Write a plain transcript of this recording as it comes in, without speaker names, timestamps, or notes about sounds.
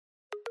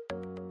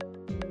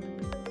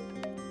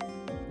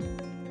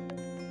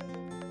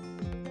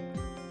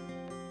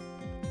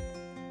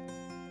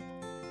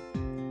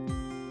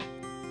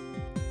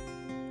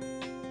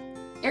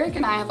Eric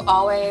and I have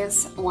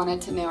always wanted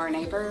to know our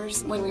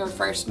neighbors. When we were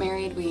first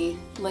married, we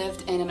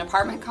lived in an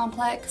apartment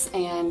complex,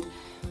 and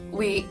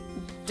we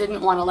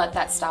didn't want to let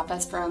that stop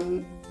us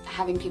from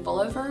having people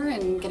over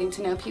and getting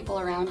to know people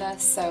around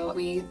us, so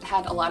we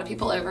had a lot of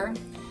people over.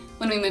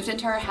 When we moved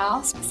into our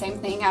house, same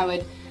thing, I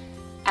would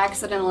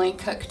accidentally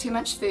cook too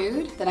much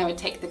food, then I would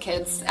take the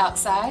kids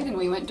outside and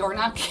we went door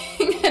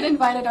knocking and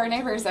invited our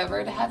neighbors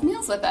over to have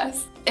meals with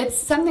us. It's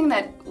something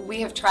that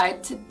we have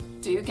tried to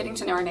do, getting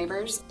to know our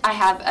neighbors. I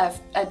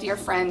have a dear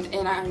friend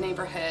in our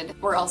neighborhood.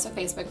 We're also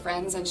Facebook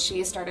friends, and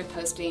she started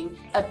posting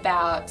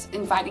about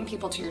inviting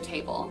people to your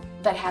table,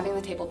 but having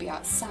the table be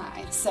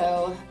outside.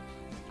 So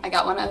I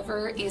got one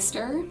over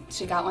Easter,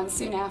 she got one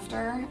soon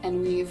after,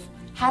 and we've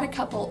had a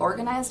couple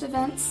organized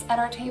events at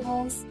our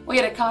tables. We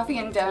had a coffee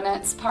and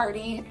donuts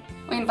party.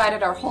 We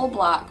invited our whole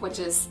block, which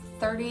is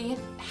 30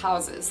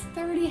 houses.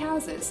 30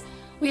 houses.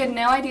 We had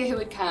no idea who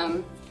would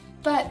come,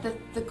 but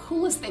the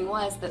coolest thing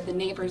was that the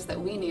neighbors that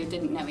we knew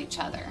didn't know each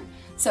other.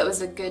 So it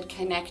was a good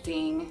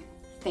connecting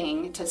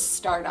thing to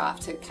start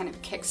off, to kind of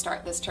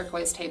kickstart this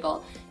turquoise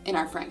table in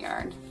our front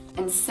yard.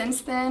 And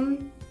since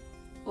then,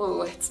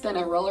 it's been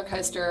a roller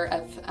coaster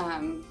of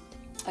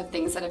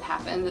things that have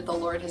happened that the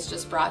Lord has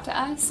just brought to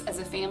us as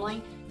a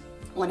family.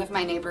 One of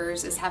my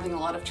neighbors is having a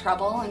lot of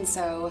trouble, and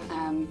so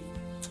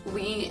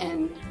we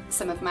and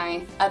some of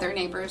my other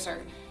neighbors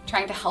are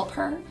trying to help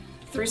her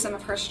through some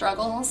of her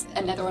struggles.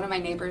 Another one of my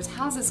neighbors'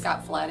 houses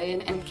got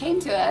flooded and came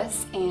to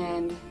us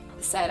and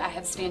said, I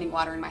have standing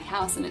water in my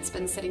house and it's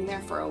been sitting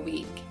there for a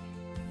week.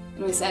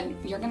 And we said,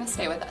 you're going to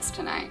stay with us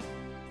tonight.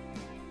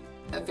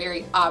 A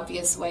very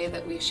obvious way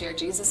that we share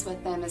Jesus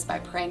with them is by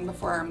praying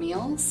before our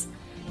meals.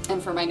 And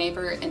for my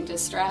neighbor in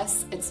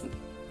distress, it's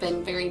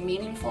been very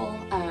meaningful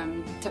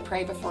to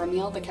pray before a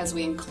meal because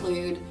we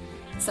include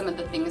some of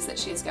the things that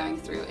she's going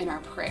through in our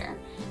prayer.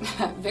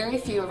 Very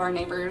few of our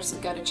neighbors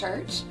go to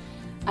church.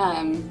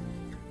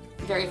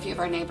 Very few of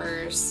our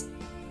neighbors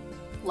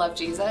love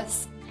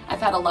Jesus.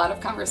 I've had a lot of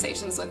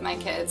conversations with my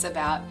kids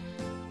about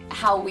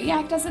how we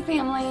act as a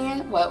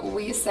family, what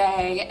we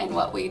say and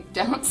what we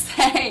don't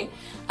say,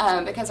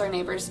 because our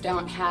neighbors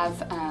don't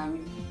have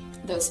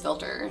those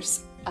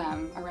filters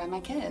around my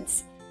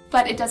kids.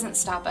 But it doesn't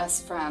stop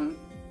us from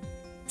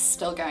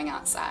still going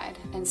outside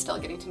and still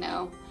getting to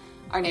know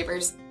our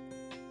neighbors.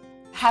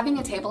 Having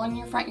a table in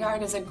your front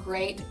yard is a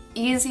great,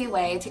 easy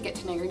way to get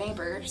to know your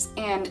neighbors.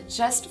 And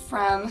just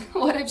from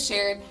what I've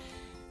shared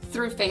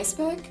through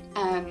Facebook,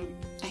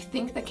 I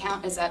think the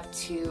count is up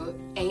to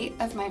 8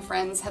 of my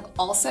friends have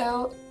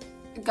also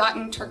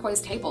gotten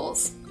turquoise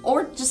tables,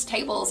 or just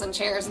tables and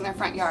chairs in their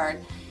front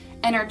yard,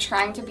 and are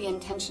trying to be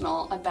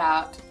intentional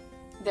about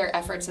their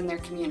efforts in their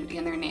community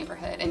and their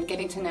neighborhood and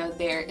getting to know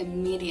their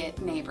immediate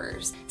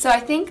neighbors. So I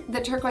think the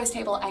turquoise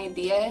table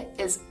idea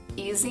is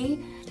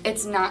easy.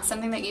 It's not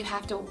something that you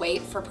have to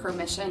wait for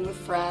permission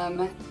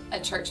from a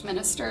church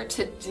minister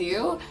to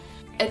do.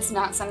 It's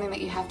not something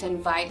that you have to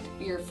invite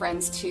your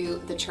friends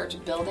to the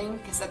church building,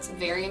 because that's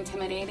very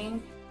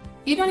intimidating.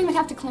 You don't even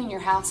have to clean your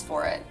house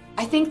for it.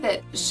 I think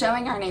that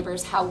showing our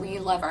neighbors how we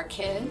love our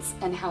kids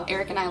and how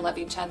Eric and I love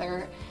each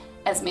other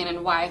as man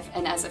and wife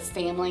and as a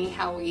family,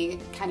 how we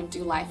kind of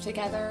do life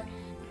together,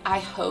 I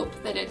hope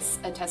that it's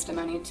a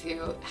testimony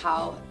to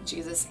how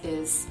Jesus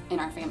is in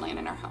our family and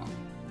in our home.